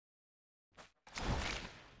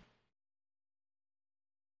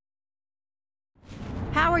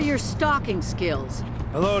How are your stalking skills?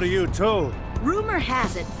 Hello to you, too. Rumor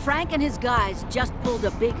has it, Frank and his guys just pulled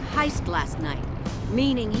a big heist last night.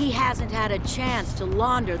 Meaning he hasn't had a chance to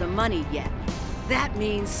launder the money yet. That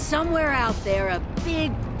means somewhere out there, a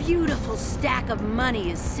big, beautiful stack of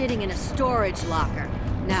money is sitting in a storage locker.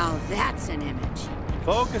 Now that's an image.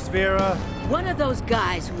 Focus, Vera. One of those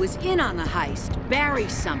guys who was in on the heist, Barry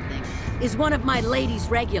something, is one of my lady's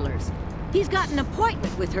regulars. He's got an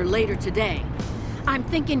appointment with her later today. I'm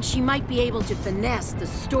thinking she might be able to finesse the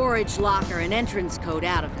storage locker and entrance code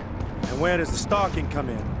out of him. And where does the stalking come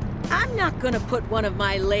in? I'm not gonna put one of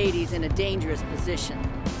my ladies in a dangerous position.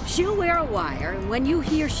 She'll wear a wire, and when you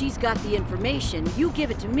hear she's got the information, you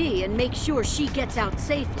give it to me and make sure she gets out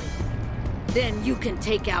safely. Then you can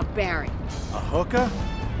take out Barry. A hooker?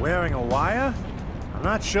 Wearing a wire? I'm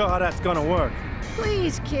not sure how that's gonna work.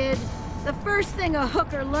 Please, kid. The first thing a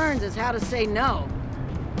hooker learns is how to say no.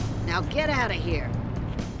 Now get out of here.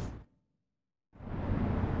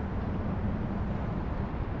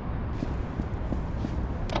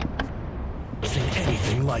 Seen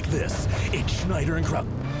anything like this? It's Schneider and Krug.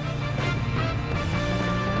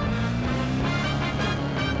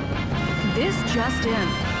 This just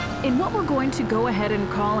in what we're going to go ahead and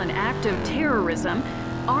call an act of terrorism,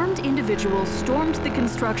 armed individuals stormed the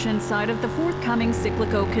construction site of the forthcoming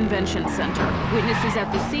Cyclico Convention Center. Witnesses at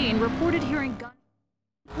the scene reported hearing gun...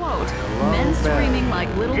 Quote, men screaming like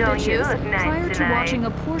little bitches prior to watching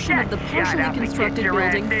a portion of the partially constructed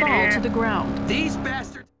building fall to the ground. These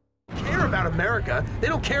bastards care about America. They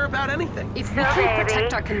don't care about anything. If we can't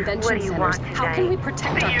protect our convention centers, how can we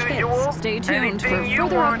protect our kids? Stay tuned for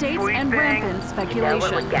further updates and rampant speculation. You know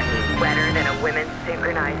what would get me wetter than a women's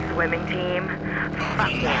synchronized swimming team?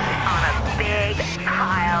 Fucking on a big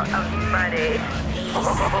pile of money.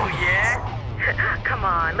 Oh, yeah? Come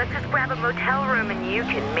on, let's just grab a motel room and you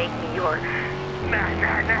can make me your... Nah.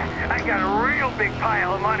 I got a real big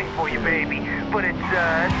pile of money for you, baby. But it's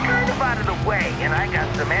kind of out of the way, and I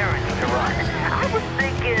got some errands to run. I was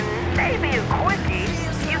thinking maybe a quickie.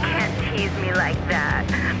 You can't tease me like that.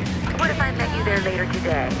 What if I met you there later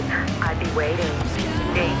today? I'd be waiting,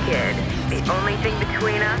 naked. The only thing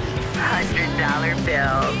between us, $100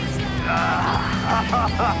 bills.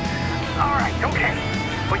 All right, okay.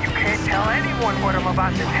 But you can't tell anyone what I'm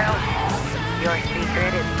about to tell you. Your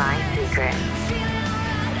secret is my secret.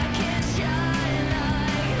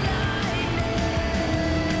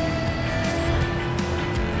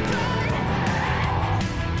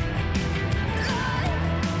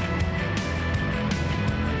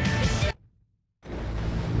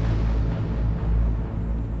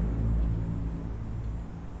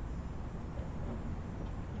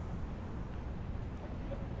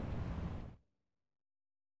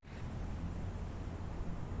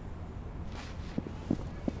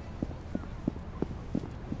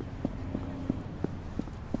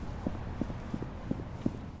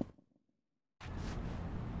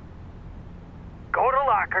 Go to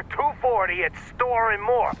locker 240 at Store and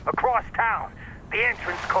More, across town. The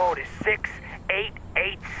entrance code is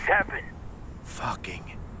 6887.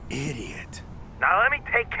 Fucking idiot. Now let me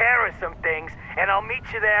take care of some things, and I'll meet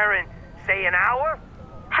you there in, say, an hour?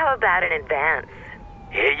 How about in advance?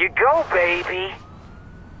 Here you go, baby.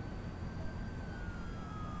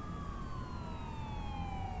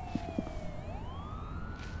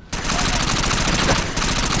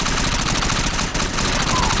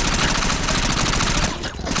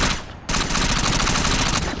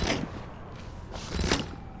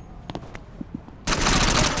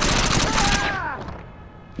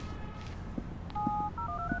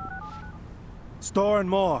 Store and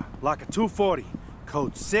More, locker 240,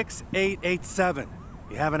 code 6887.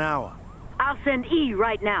 You have an hour. I'll send E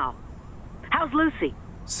right now. How's Lucy?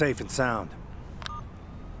 Safe and sound.